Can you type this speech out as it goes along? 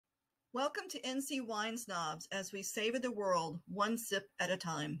Welcome to NC Wine Snobs as we savor the world one sip at a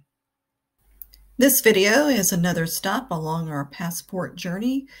time. This video is another stop along our passport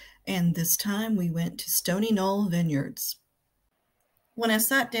journey, and this time we went to Stony Knoll Vineyards. When I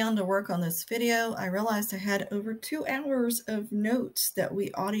sat down to work on this video, I realized I had over 2 hours of notes that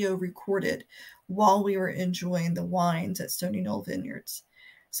we audio recorded while we were enjoying the wines at Stony Knoll Vineyards.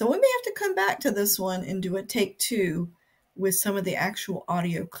 So we may have to come back to this one and do a take 2 with some of the actual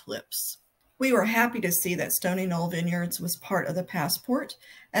audio clips. We were happy to see that Stony Knoll Vineyards was part of the passport,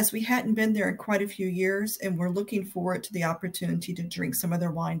 as we hadn't been there in quite a few years and we're looking forward to the opportunity to drink some of their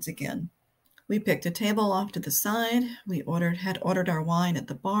wines again. We picked a table off to the side. We had ordered our wine at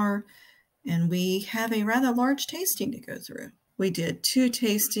the bar, and we have a rather large tasting to go through. We did 2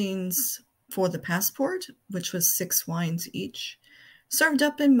 tastings for the passport, which was 6 wines each, served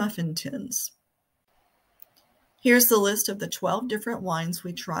up in muffin tins. Here's the list of the 12 different wines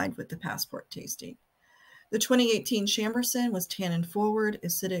we tried with the passport tasting. The 2018 Chamberson was tannin forward,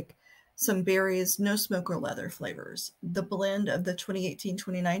 acidic, some berries, no smoke or leather flavors. The blend of the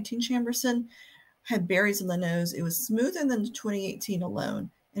 2018-2019 Chamberson had berries in the nose. It was smoother than the 2018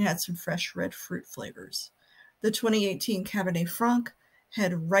 alone and had some fresh red fruit flavors. The 2018 Cabernet Franc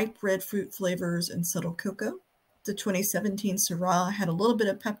had ripe red fruit flavors and subtle cocoa. The 2017 Syrah had a little bit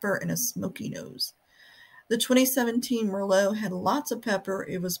of pepper and a smoky nose. The 2017 Merlot had lots of pepper.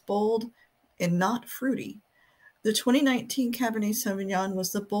 It was bold and not fruity. The 2019 Cabernet Sauvignon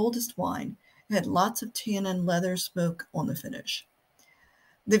was the boldest wine. It had lots of tannin, leather, smoke on the finish.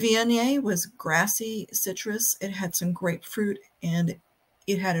 The Viognier was grassy citrus. It had some grapefruit and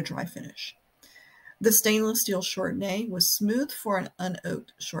it had a dry finish. The stainless steel Chardonnay was smooth for an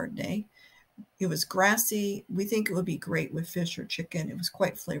unoaked Chardonnay. It was grassy. We think it would be great with fish or chicken. It was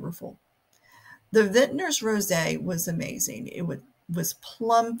quite flavorful. The Vintner's Rosé was amazing. It was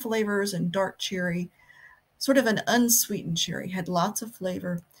plum flavors and dark cherry, sort of an unsweetened cherry, had lots of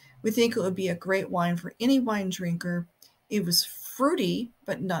flavor. We think it would be a great wine for any wine drinker. It was fruity,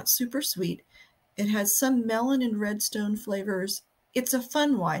 but not super sweet. It has some melon and redstone flavors. It's a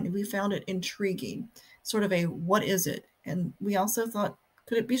fun wine. We found it intriguing, sort of a what is it? And we also thought,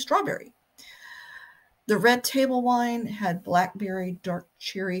 could it be strawberry? The red table wine had blackberry, dark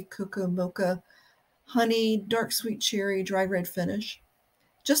cherry, cocoa mocha, honey, dark sweet cherry, dry red finish.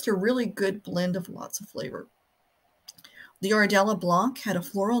 Just a really good blend of lots of flavor. The Ardella Blanc had a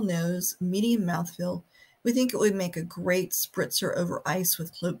floral nose, medium mouthfeel. We think it would make a great spritzer over ice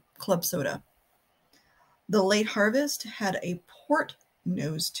with club soda. The Late Harvest had a port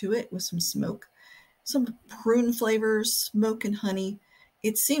nose to it with some smoke, some prune flavors, smoke and honey.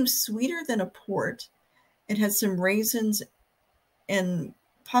 It seems sweeter than a port. It had some raisins and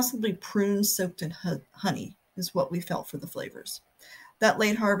possibly prunes soaked in honey is what we felt for the flavors. That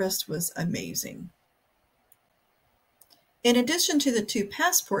Late Harvest was amazing. In addition to the 2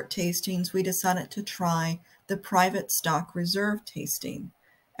 passport tastings, we decided to try the private stock reserve tasting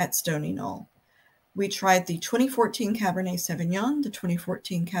at Stony Knoll. We tried the 2014 Cabernet Sauvignon, the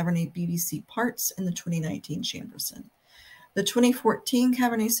 2014 Cabernet BBC Parts, and the 2019 Chamberson. The 2014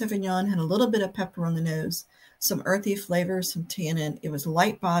 Cabernet Sauvignon had a little bit of pepper on the nose, some earthy flavors, some tannin. It was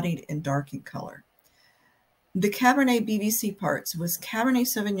light-bodied and dark in color. The Cabernet BBC Parts was Cabernet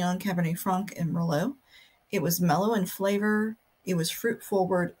Sauvignon, Cabernet Franc, and Merlot. It was mellow in flavor, it was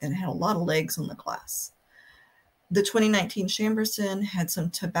fruit-forward, and had a lot of legs on the glass. The 2019 Chamberson had some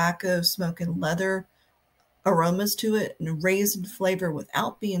tobacco, smoke, and leather aromas to it, and raisin flavor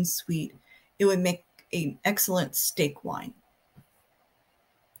without being sweet. It would make an excellent steak wine.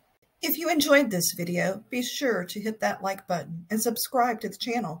 If you enjoyed this video, be sure to hit that like button and subscribe to the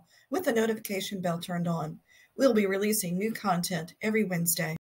channel with the notification bell turned on. We'll be releasing new content every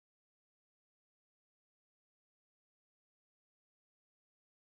Wednesday.